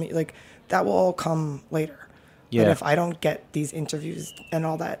social media. Like, that will all come later. Yeah. But if I don't get these interviews and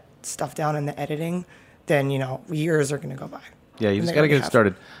all that stuff down in the editing, then, years are going to go by. Yeah, you And just they got to get already it have.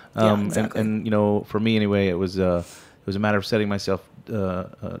 started. Yeah, exactly. And for me anyway, it was a matter of setting myself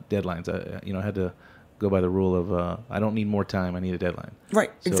deadlines. I had to go by the rule of I don't need more time. I need a deadline.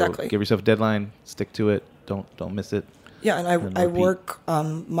 Right, So exactly. Give yourself a deadline. Stick to it. Don't miss it. Yeah, and and I repeat. work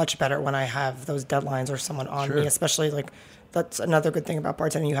much better when I have those deadlines or someone on me, especially like that's another good thing about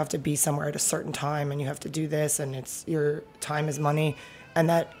bartending. You have to be somewhere at a certain time and you have to do this and it's your time is money. And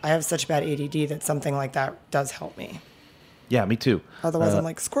that I have such bad ADD that something like that does help me. Yeah, me too. Otherwise, I'm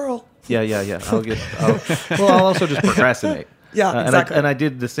like, squirrel. Yeah. I'll also just procrastinate. Yeah, exactly. And I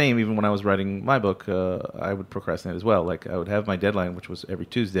did the same even when I was writing my book. I would procrastinate as well. Like I would have my deadline, which was every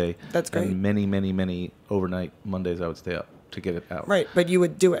Tuesday. That's great. And many overnight Mondays I would stay up to get it out. Right, but you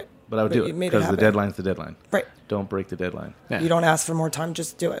would do it. But I would do it made because the happen. deadline's the deadline. Right. Don't break the deadline. Yeah. You don't ask for more time,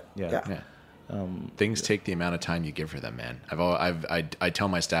 just do it. Yeah. Yeah. Things take the amount of time you give for them, man. I tell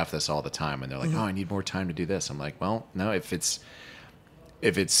my staff this all the time, and they're like, Mm-hmm. "Oh, I need more time to do this." I'm like, "Well, no. If it's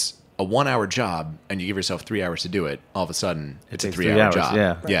a 1 hour job and you give yourself 3 hours to do it, all of a sudden it's a takes 3 3 hour hours, job."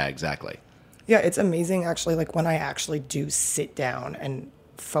 yeah. Yeah, exactly. Yeah, it's amazing actually. Like when I actually do sit down and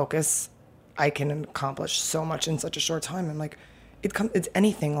focus, I can accomplish so much in such a short time. And like, it's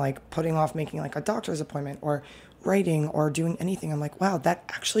anything like putting off making like a doctor's appointment or writing or doing anything. I'm like, wow, that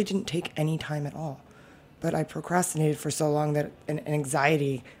actually didn't take any time at all. But I procrastinated for so long that an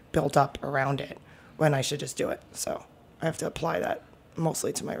anxiety built up around it when I should just do it. So I have to apply that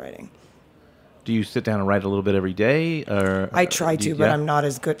mostly to my writing. Do you sit down and write a little bit every day, or I try do you- to, but yeah? I'm not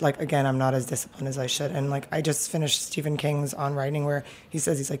as good. Like, again, I'm not as disciplined as I should. And like, I just finished Stephen King's On Writing where he's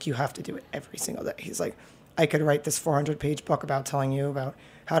like, you have to do it every single day. He's like, I could write this 400-page book about telling you about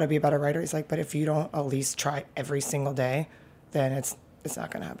how to be a better writer. He's like, but if you don't at least try every single day, then it's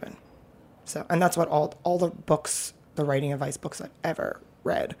not going to happen. So, and that's what all the books, the writing advice books I've ever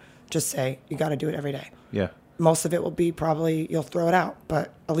read, just say, you got to do it every day. Yeah. Most of it will be probably, you'll throw it out,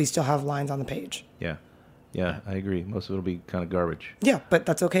 but at least you'll have lines on the page. Yeah, I agree. Most of it will be kind of garbage. Yeah, but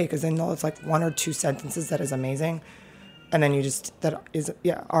that's okay because then it's like 1 or 2 sentences that is amazing, and then you just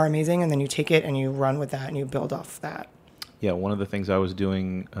are amazing, and then you take it and you run with that and you build off that. Yeah, one of the things I was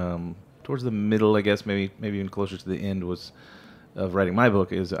doing towards the middle, I guess, maybe even closer to the end, was of writing my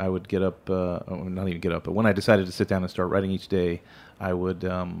book. Is I would get up, not even get up, but when I decided to sit down and start writing each day, I would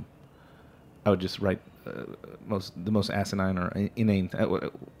just write the most asinine or inane.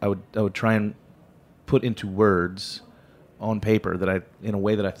 I would try and put into words on paper in a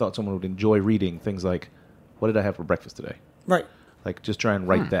way that I thought someone would enjoy reading. Things like, "What did I have for breakfast today?" Right. Like just try and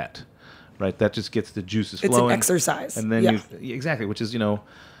write that. Right, that just gets the juices It's flowing. an exercise. And then Yeah. exactly, which is the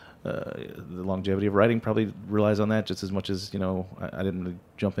longevity of writing probably relies on that just as much as I didn't really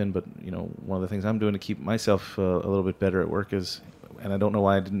jump in, but one of the things I'm doing to keep myself a little bit better at work is, and I don't know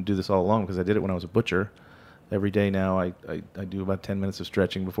why I didn't do this all along because I did it when I was a butcher. Every day now I do about 10 minutes of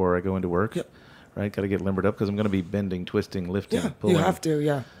stretching before I go into work. Yep. Right, got to get limbered up because I'm going to be bending, twisting, lifting, Yeah, pulling. you have to.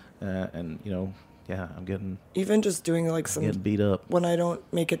 Yeah. And I'm getting Even just doing like some. beat up. When I don't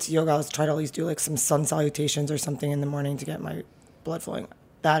make it to yoga, I'll try to at least do like some sun salutations or something in the morning to get my blood flowing.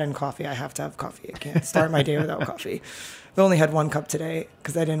 that and coffee. I have to have coffee. I can't start my day without coffee. I've only had 1 cup today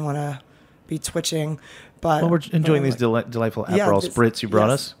because I didn't want to be twitching. But Well, we're enjoying these like, delightful yeah, Aperol this- Spritz you brought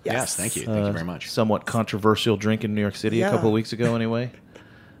yes, us. Yes, thank you. Thank you very much. Somewhat controversial drink in New York City a Yeah. couple of weeks ago, anyway.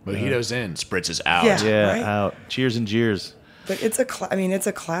 Mojitos in, spritz is out. Yeah. Yeah, Right? out. Cheers and jeers. But it's it's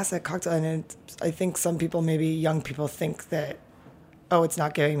a classic cocktail, and I think some people, maybe young people, think that, oh, it's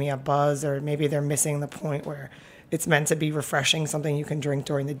not giving me a buzz, or maybe they're missing the point where it's meant to be refreshing, something you can drink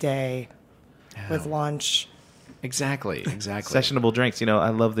during the day with lunch. Exactly. Sessionable drinks. You know, I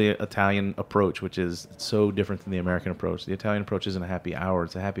love the Italian approach, which is so different than the American approach. The Italian approach isn't a happy hour;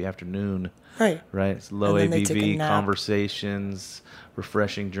 it's a happy afternoon. Right. Right. It's low And then they take a ABV nap. conversations,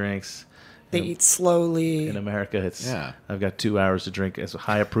 refreshing drinks. They eat slowly. In America, it's Yeah. I've got 2 hours to drink as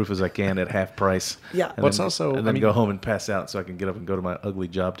high a proof as I can at half price. Yeah. and What's then, also- and I then mean- go home and pass out so I can get up and go to my ugly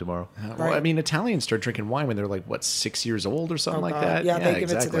job tomorrow. Well, I Right. mean, Italians start drinking wine when they're like, what, 6 years old or something Oh, like God. that? Yeah, they give it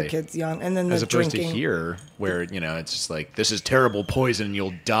to exactly. their kids young, and then the As opposed drinking. to here, where, it's just like, this is terrible poison and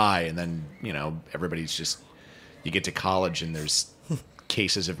you'll die. And then, everybody's just, you get to college and there's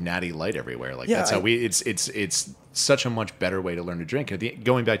cases of Natty Light everywhere. Like, Yeah, that's how it's such a much better way to learn to drink.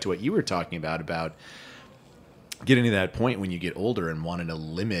 Going back to what you were talking about getting to that point when you get older and wanting to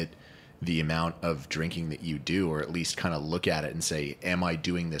limit the amount of drinking that you do, or at least kind of look at it and say, am I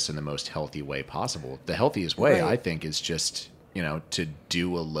doing this in the most healthy way possible? The healthiest way, Right. I think, is just, to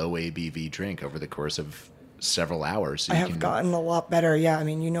do a low ABV drink over the course of several hours. So I you have can, gotten a lot better. Yeah, I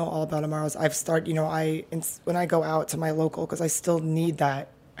mean, all about Amaros. I've started, when I go out to my local, because I still need that.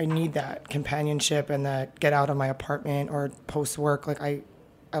 I need that companionship and that get out of my apartment or post work. Like I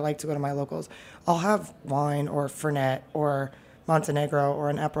like to go to my locals. I'll have wine or Fernet or Montenegro or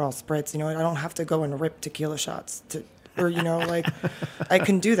an Aperol Spritz. I don't have to go and rip tequila shots I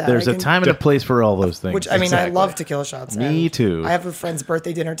can do that. There's I a can- time and a place for all those things. Which, I mean, Exactly. I love tequila shots. Me and too. I have a friend's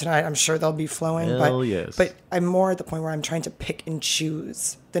birthday dinner tonight. I'm sure they'll be flowing. Hell yes. But I'm more at the point where I'm trying to pick and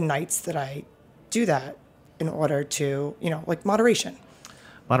choose the nights that I do that in order to, moderation.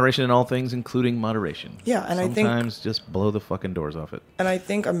 Moderation in all things, including moderation. Yeah, and I think- sometimes just blow the fucking doors off it. And I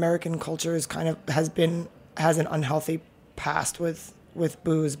think American culture is has an unhealthy past with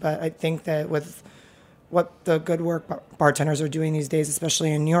booze. But I think that with what the good work bartenders are doing these days,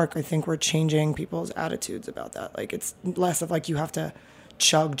 especially in New York, I think we're changing people's attitudes about that. Like, it's less of like you have to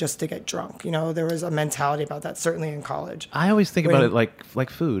chug just to get drunk. There was a mentality about that, certainly in college. I always think about When- it like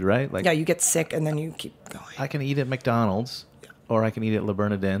food, right? Like Yeah, you get sick and then you keep going. I can eat at McDonald's or I can eat at Le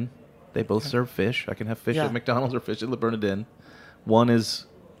Bernardin. They both serve fish. I can have fish Yeah. at McDonald's or fish at Le Bernardin. One is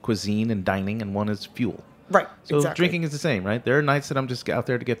cuisine and dining, and one is fuel. Right, So exactly. drinking is the same, right? There are nights that I'm just out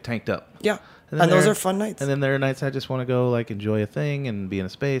there to get tanked up. Yeah, then and those there- are fun nights. And then there are nights I just want to go like enjoy a thing and be in a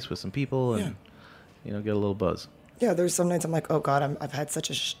space with some people and get a little buzz. Yeah, there's some nights I'm like, oh God, I've had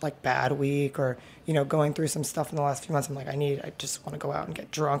such a bad week, or going through some stuff in the last few months. I'm like, I just want to go out and get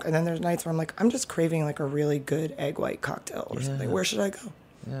drunk. And then there's nights where I'm like, I'm just craving like a really good egg white cocktail or something. Where should I go?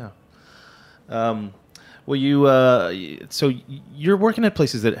 Yeah. Well, so you're working at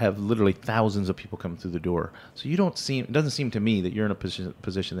places that have literally thousands of people coming through the door. So it doesn't seem to me that you're in a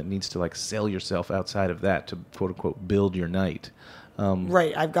position that needs to like sell yourself outside of that to quote unquote build your night.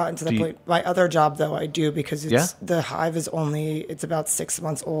 Right, I've gotten to the do you- point. My other job, though, I do because Yeah? the Hive is it's about 6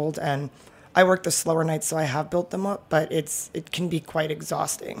 months old, and I work the slower nights, so I have built them up. But it can be quite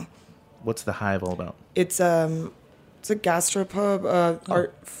exhausting. What's the Hive all about? It's a gastropub,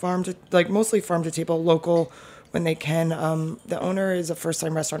 art farm to mostly farm to table, local when they can. The owner is a first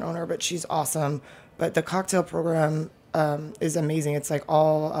time restaurant owner, but she's awesome. But the cocktail program is amazing. It's like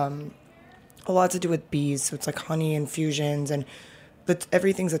all a lot to do with bees, so it's like honey infusions, and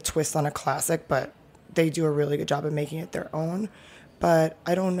everything's a twist on a classic. But they do a really good job of making it their own. But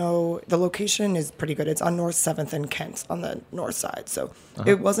I don't know. The location is pretty good. It's on North 7th and Kent on the north side. So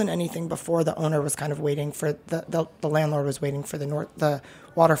it wasn't anything before. The owner was kind of waiting for the landlord was waiting for the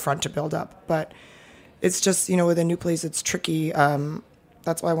waterfront to build up. But it's just, with a new place, it's tricky.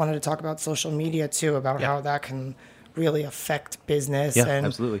 That's why I wanted to talk about social media too, about how that can really affect business and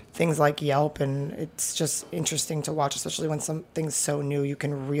absolutely. things like Yelp. And it's just interesting to watch, especially when something's so new, you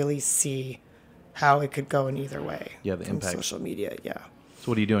can really see how it could go in either way. Yeah, the from impact. social media. Yeah, So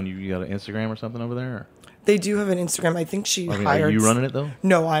what are you doing? You got an Instagram or something over there? Or? they do have an Instagram. I think she Are hired. you running it though?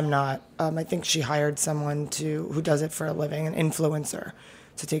 No, I'm not. I think she hired someone who does it for a living, an influencer,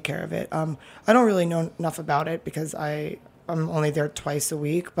 to take care of it. I don't really know enough about it because I'm only there twice a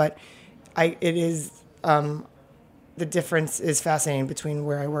week, but the difference is fascinating between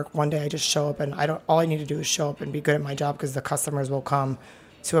where I work. One day I just show up and all I need to do is show up and be good at my job because the customers will come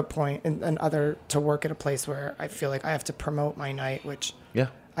to a point, and other to work at a place where I feel like I have to promote my night, which Yeah.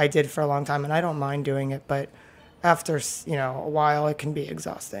 I did for a long time, and I don't mind doing it, but after a while, it can be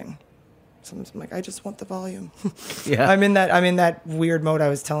exhausting. Sometimes I'm like, I just want the volume. Yeah. I'm in that weird mode. I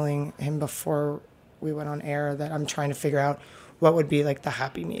was telling him before we went on air that I'm trying to figure out what would be like the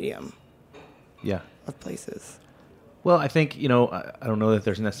happy medium Yeah. of places. Well, I think, I don't know that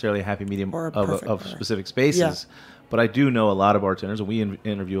there's necessarily a happy medium Or a of perfect specific spaces, Yeah. but I do know a lot of bartenders, and we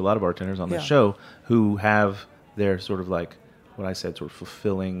interview a lot of bartenders on the Yeah. show who have their sort of like what I said, sort of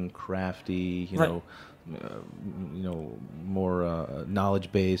fulfilling, crafty, Right. more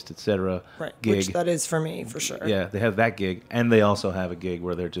knowledge-based, etc. Right. gig. Which that is for me, for sure. Yeah, they have that gig, and they also have a gig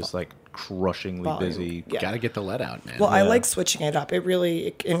where they're just like crushingly Volume. busy. Yeah. Got to get the lead out, man. Well, I Yeah. like switching it up. It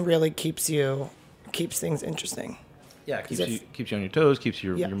really keeps things interesting. Yeah, it keeps if- you on your toes, keeps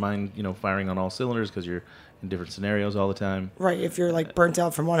your Yeah. mind, firing on all cylinders because you're in different scenarios all the time. Right. If you're like burnt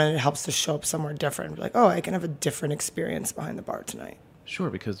out from one, and it helps to show up somewhere different. Like, oh, I can have a different experience behind the bar tonight. Sure,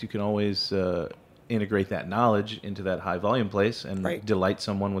 because you can always integrate that knowledge into that high volume place and Right. delight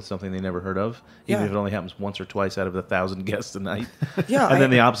someone with something they never heard of, even Yeah. if it only happens once or twice out of 1,000 guests a night. Yeah, and then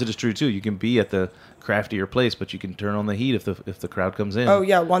the opposite is true too. You can be at the craftier place, but you can turn on the heat if the crowd comes in. Oh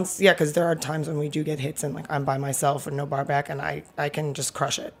yeah, because there are times when we do get hits and like I'm by myself and no bar back, and I can just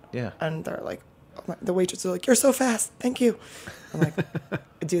crush it. Yeah. And they're like, the waitresses are like, "You're so fast, thank you." I'm like,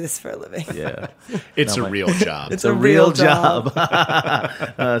 I do this for a living. Yeah, it's No, a my- real job. It's a a real real job.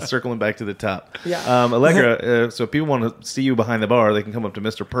 Circling back to the top. Yeah. Allegra, so if people want to see you behind the bar, they can come up to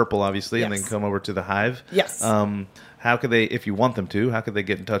Mr. Purple, obviously, and then Yes. come over to the Hive. Yes. How could they, if you want them to, how could they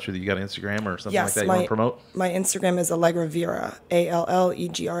get in touch with you? You got an Instagram or something like that you want to promote? My Instagram is Allegra Vera,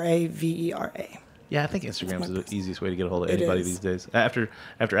 ALLEGRAVERA. Yeah, I think Instagram is the easiest way to get a hold of It anybody is. these days. After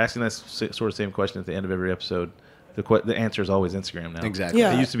asking that sort of same question at the end of every episode, the answer is always Instagram now. Exactly.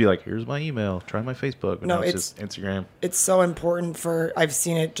 Yeah. It used to be like, here's my email, try my Facebook, but No, now it's it's- just Instagram. It's so important I've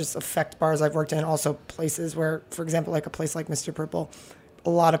seen it just affect bars I've worked in, also places where, for example, like a place like Mr. Purple, a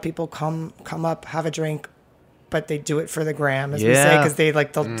lot of people come up, have a drink, but they do it for the gram, as we say, Yeah. because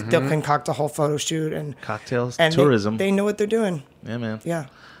they'll concoct a whole photo shoot and Cocktails, and tourism. They know what they're doing. Yeah, man. Yeah,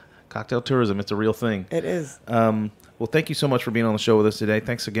 Cocktail tourism, it's a real thing. it is. Well, thank you so much for being on the show with us today.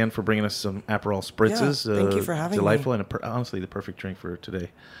 Thanks again for bringing us some Aperol Spritzes. Yeah, thank you for having me. Delightful and honestly the perfect drink for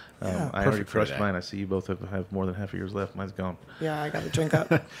today. Yeah. I already Perfect for crushed today. mine. I see you both have more than half of yours left. Mine's gone. Yeah, I got to drink up.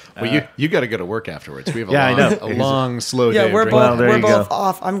 Well, you got to go to work afterwards. We have Yeah, I know. a long, slow day. Yeah, of we're drinking. Well, there both you we're both go.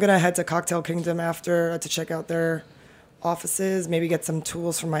 off. I'm gonna head to Cocktail Kingdom after to check out their offices, maybe get some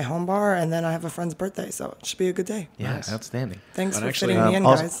tools from my home bar, and then I have a friend's birthday, so it should be a good day. Yeah, Nice. outstanding. Thanks And for actually, fitting me in,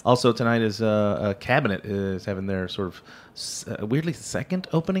 also, guys. also tonight is Cabinet is having their sort of weirdly second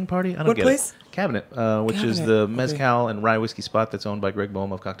opening party. I don't What get place? it. Cabinet, which is Cabinet, the okay. Mezcal and Rye whiskey spot that's owned by Greg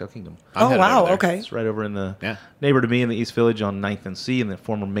Boehm of Cocktail Kingdom. I'm Oh headed wow, over there. okay. It's right over in the Yeah. neighbor to me in the East Village on 9th and C in the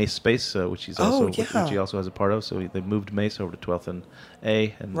former Mace space, which he's also Oh, yeah. which he also has a part of. So they moved Mace over to 12th and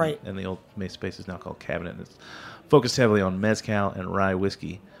A, and Right. and the old Mace space is now called Cabinet. And it's focused heavily on Mezcal and Rye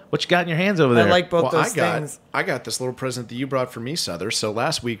whiskey. What you got in your hands over there? I like both Well, those things. I got this little present that you brought for me, Souther. So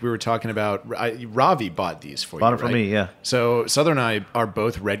last week we were talking about Ravi bought these for you. Bought it for right? me, yeah. So Souther and I are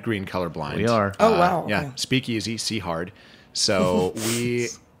both red green colorblind. We are. Oh, wow, Yeah, okay. speakeasy, see hard. So we.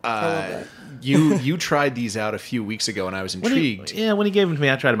 love that. You tried these out a few weeks ago, and I was When he, intrigued. when he gave them to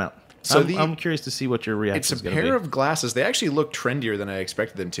me, I tried them out. So I'm curious to see what your reaction It's a is going to be. pair of glasses. They actually look trendier than I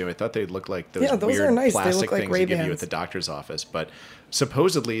expected them to. I thought they'd look like those, Yeah, those weird are nice. They plastic look like things they give you Ray-Bans. at the doctor's office. But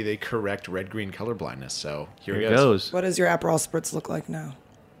supposedly they correct red-green color blindness. So here Here it it goes. goes. What does your Aperol Spritz look like now?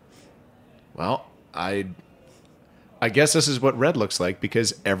 Well, I guess this is what red looks like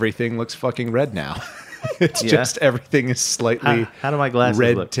because everything looks fucking red now. It's Yeah. just everything is slightly How do my glasses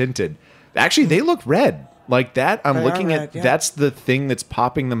red look? tinted. Actually, they look red. Like that, I'm They are looking red, at yeah. that's the thing that's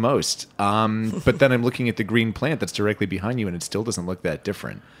popping the most. But then I'm looking at the green plant that's directly behind you, and it still doesn't look that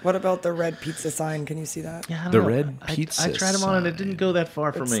different. What about the red pizza sign? Can you see that? Yeah, I don't The know. red I pizza tried them on and it sign. didn't go that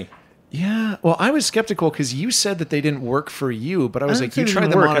far for me. Yeah, well, I was skeptical because you said that they didn't work for you, but I was I like, didn't you say they tried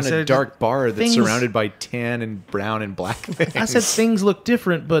didn't them work. on I in a said dark bar that's things- surrounded by tan and brown and black things. I said things look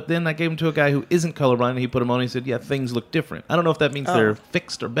different, but then I gave them to a guy who isn't colorblind, and he put them on. And he said, "Yeah, things look different." I don't know if that means they're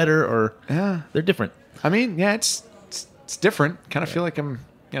fixed or better, or they're different. I mean, yeah, it's different. Kind of feel like I'm,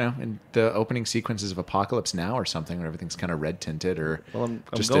 in the opening sequences of Apocalypse Now or something, where everything's kind of red tinted or Well, I'm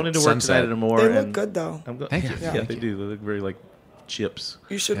just going at into work sunset. tonight more. They look and good though. I'm Thank you. Yeah, Thank they you. do. They look very like chips.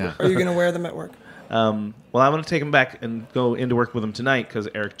 You should. Yeah. Are you going to wear them at work? Well, I'm going to take him back and go into work with him tonight because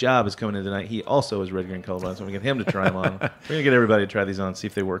Eric Job is coming in tonight. He also is red, green, colorblind, so we get him to try them on. We're going to get everybody to try these on, see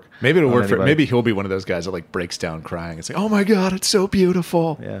if they work. Maybe it'll work for. anybody. Maybe he'll be one of those guys that like breaks down crying. It's like, oh my god, it's so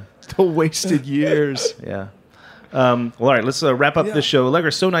beautiful. Yeah. Still wasted years. Yeah. Well, all right, let's wrap up this show.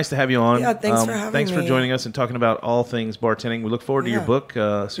 Allegra, so nice to have you on. Yeah, thanks for having Thanks for me. joining us and talking about all things bartending. We look forward to your Yeah. book.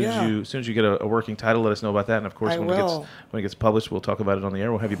 As soon as you get a working title, let us know about that. And of course, I when will. it gets published, we'll talk about it on the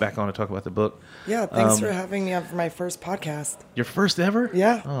air. We'll have you back on to talk about the book. Yeah, thanks for having me on for my first podcast. Your first ever?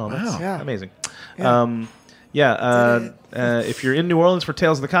 Yeah. Oh, that's Yeah. amazing. Yeah. If you're in New Orleans for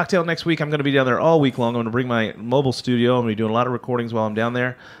Tales of the Cocktail next week, I'm going to be down there all week long. I'm going to bring my mobile studio. I'm going to be doing a lot of recordings while I'm down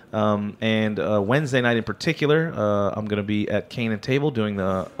there. And Wednesday night in particular, I'm going to be at Cane and Table doing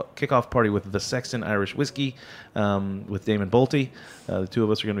the kickoff party with the Sexton Irish Whiskey with Damon Bolte. The two of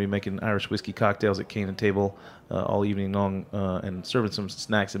us are going to be making Irish whiskey cocktails at Cane and Table all evening long and serving some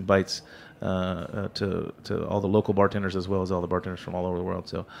snacks and bites to all the local bartenders as well as all the bartenders from all over the world.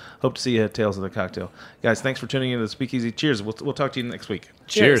 So hope to see you at Tales of the Cocktail. Guys, thanks for tuning in to the Speakeasy. Cheers. We'll talk to you next week.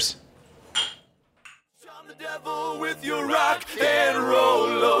 Cheers. I'm the devil with your rock and roll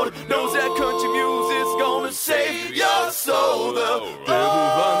load. Knows that country music's gonna save your soul. The devil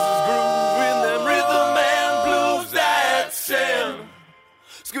runs his groove in them rhythm and blues that sound.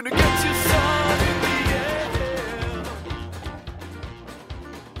 It's gonna get you son in the end.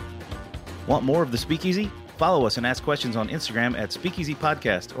 Want more of the Speakeasy? Follow us and ask questions on Instagram at Speakeasy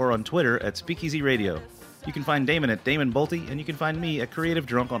Podcast or on Twitter at Speakeasy Radio. You can find Damon at Damon Bolte, and you can find me at Creative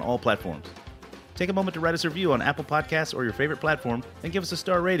Drunk on all platforms. Take a moment to write us a review on Apple Podcasts or your favorite platform, and give us a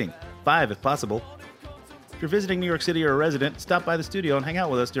star rating, 5 if possible. If you're visiting New York City or a resident, stop by the studio and hang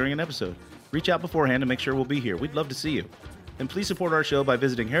out with us during an episode. Reach out beforehand to make sure we'll be here. We'd love to see you. And please support our show by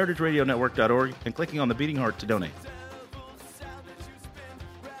visiting heritageradionetwork.org and clicking on the beating heart to donate.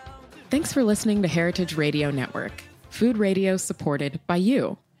 Thanks for listening to Heritage Radio Network, food radio supported by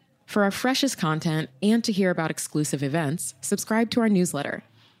you. For our freshest content and to hear about exclusive events, subscribe to our newsletter.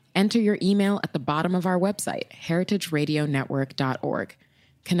 Enter your email at the bottom of our website, heritageradionetwork.org.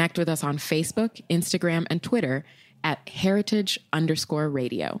 Connect with us on Facebook, Instagram, and Twitter at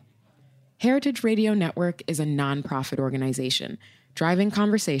heritage_radio. Heritage Radio Network is a nonprofit organization driving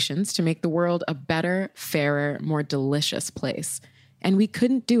conversations to make the world a better, fairer, more delicious place. And we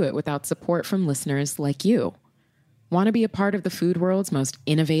couldn't do it without support from listeners like you. Want to be a part of the food world's most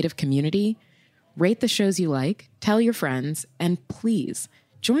innovative community? Rate the shows you like, tell your friends, and please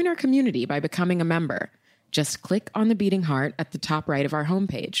join our community by becoming a member. Just click on the beating heart at the top right of our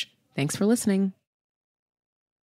homepage. Thanks for listening.